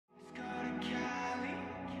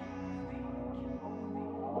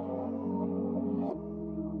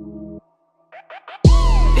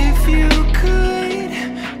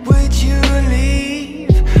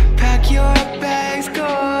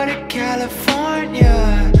want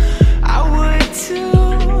ya, I would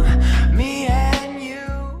too, me and you.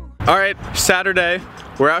 All right, Saturday.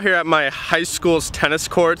 We're out here at my high school's tennis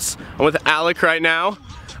courts. I'm with Alec right now.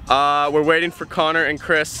 We're waiting for Connor and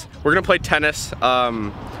Chris. We're gonna play tennis.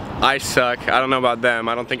 I suck. I don't know about them.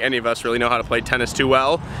 I don't think any of us really know how to play tennis too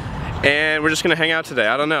well. And we're just gonna hang out today.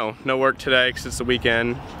 I don't know. No work today because it's the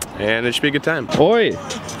weekend. And it should be a good time. Oi!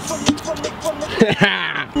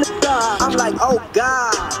 I'm like, oh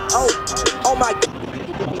God, oh my God.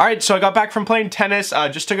 Alright, so I got back from playing tennis,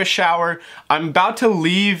 just took a shower. I'm about to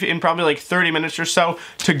leave in probably like 30 minutes or so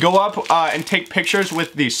to go up and take pictures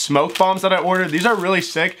with these smoke bombs that I ordered. These are really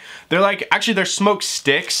sick. They're like, actually they're smoke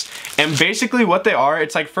sticks, and basically what they are,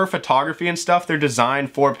 it's like for photography and stuff. They're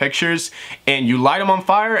designed for pictures, and you light them on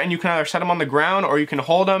fire and you can either set them on the ground or you can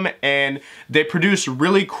hold them, and they produce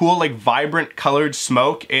really cool, like vibrant colored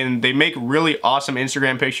smoke, and they make really awesome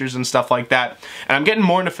Instagram pictures and stuff like that. And I'm getting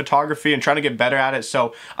more into photography and trying to get better at it,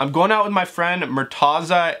 so I'm going out with my friend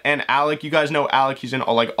Murtaza and Alec. You guys know Alec, he's in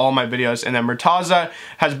all my videos, and then Murtaza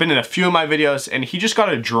has been in a few of my videos, and he just got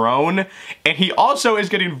a drone, and he also is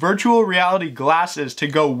getting virtual reality glasses to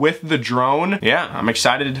go with the drone. Yeah, I'm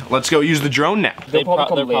excited. Let's go use the drone now. They're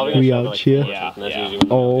probably we out here. Yeah.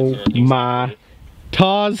 Oh my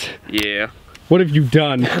Taz. Yeah. What have you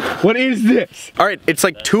done? What is this? All right, it's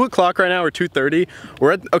like 2 o'clock right now, or 2:30.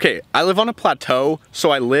 We're at, okay, I live on a plateau,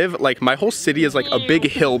 so I live, like, my whole city is like a big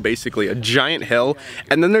hill, basically, a giant hill.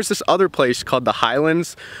 And then there's this other place called the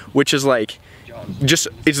Highlands, which is like,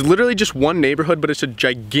 it's literally just one neighborhood, but it's a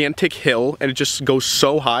gigantic hill, and it just goes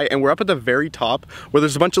so high, and we're up at the very top where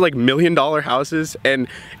there's a bunch of like $1 million houses, and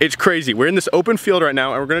it's crazy. We're in this open field right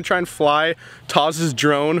now, and we're gonna try and fly Taz's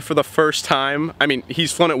drone for the first time. I mean,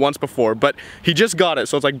 he's flown it once before, but he just got it,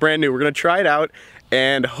 so it's like brand new. We're gonna try it out,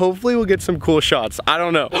 and hopefully we'll get some cool shots. I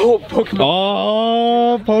don't know. Oh, Pokemon.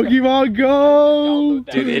 Oh, Pokemon Go!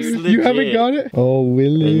 Dude, it's legit. You haven't got it? Oh,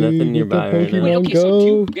 Willie. There's nothing nearby right now. Pokemon Okay, so do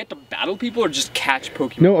you Go. get to battle people or just catch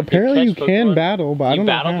Pokemon? No, apparently you catch can Pokemon? battle, but I don't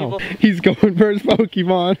know battle how. people? He's going for his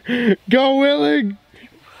Pokemon. Go, Willie!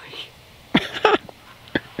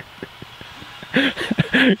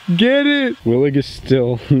 Get it! Willig is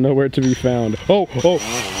still nowhere to be found. Oh, oh,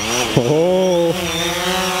 oh.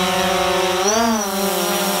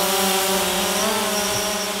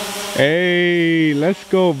 Hey, let's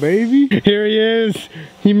go, baby. Here he is.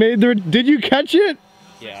 He made the, did you catch it?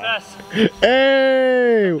 Yeah.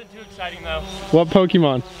 Hey! Nothing too exciting though. What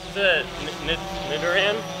Pokemon? It's a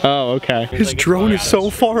Nidoran. Oh, okay. His drone is so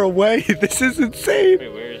far away. This is insane.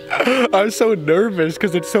 Wait, where is I'm so nervous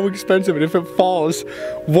because it's so expensive, and if it falls,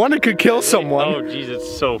 one, it could kill someone. Oh, jeez,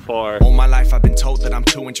 it's so far. All my life I've been told that I'm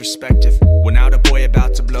too introspective. We're now the boy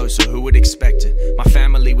about to blow, so who would expect it? My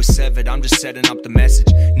family was severed, I'm just setting up the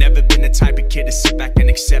message. Never been the type of kid to sit back and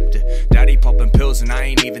accept it. Daddy popping pills and I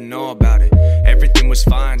ain't even know about it. Everything was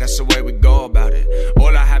fine, that's the way we go about it.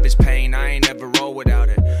 All I have is pain, I ain't never roll without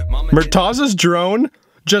it. Murtaza's drone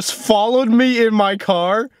just followed me in my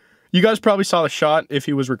car. You guys probably saw the shot if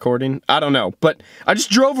he was recording. I don't know, but I just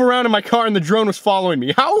drove around in my car and the drone was following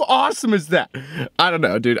me. How awesome is that? I don't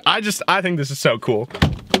know, dude. I think this is so cool.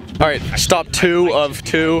 All right, stop 2 of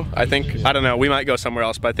 2. I think, I don't know, we might go somewhere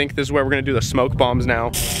else, but I think this is where we're gonna do the smoke bombs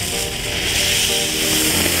now.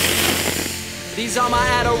 These are my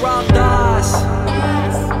Adderall thoughts.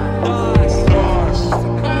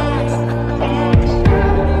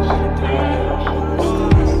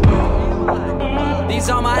 These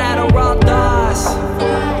are my Adderall thoughts.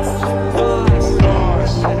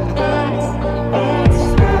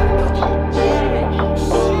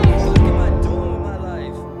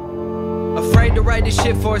 Afraid to write this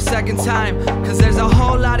shit for a second time, cause there's a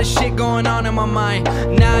whole lot of shit going on in my mind.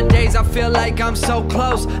 Nowadays I feel like I'm so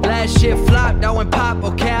close. Last shit flopped, I went pop,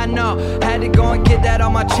 okay I know. Had to go and get that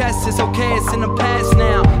on my chest, it's okay, it's in the past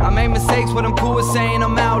now. I made mistakes, but I'm cool with saying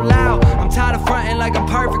them out loud. I'm tired of fronting like I'm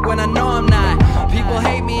perfect when I know I'm not. People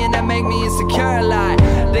hate me and that make me insecure a lot.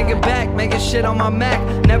 Thinking back, making shit on my Mac.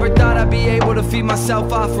 Never thought I'd be able to feed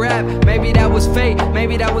myself off rap. Maybe that was fate,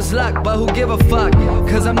 maybe that was luck, but who give a fuck?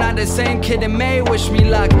 Cause I'm not the same kid that may wish me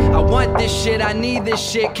luck. I want this shit, I need this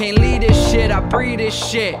shit. Can't leave this shit, I breathe this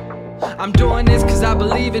shit. I'm doing this cause I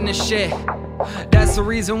believe in this shit. That's the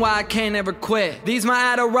reason why I can't ever quit. These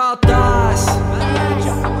my Adderall thoughts.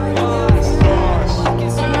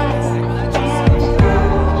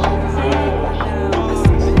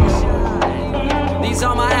 These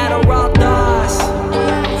are my Adderall thoughts.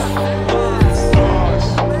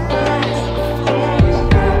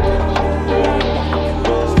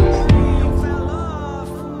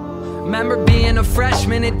 Remember being a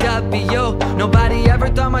freshman at W. Nobody ever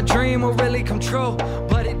thought my dream would really come true,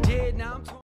 but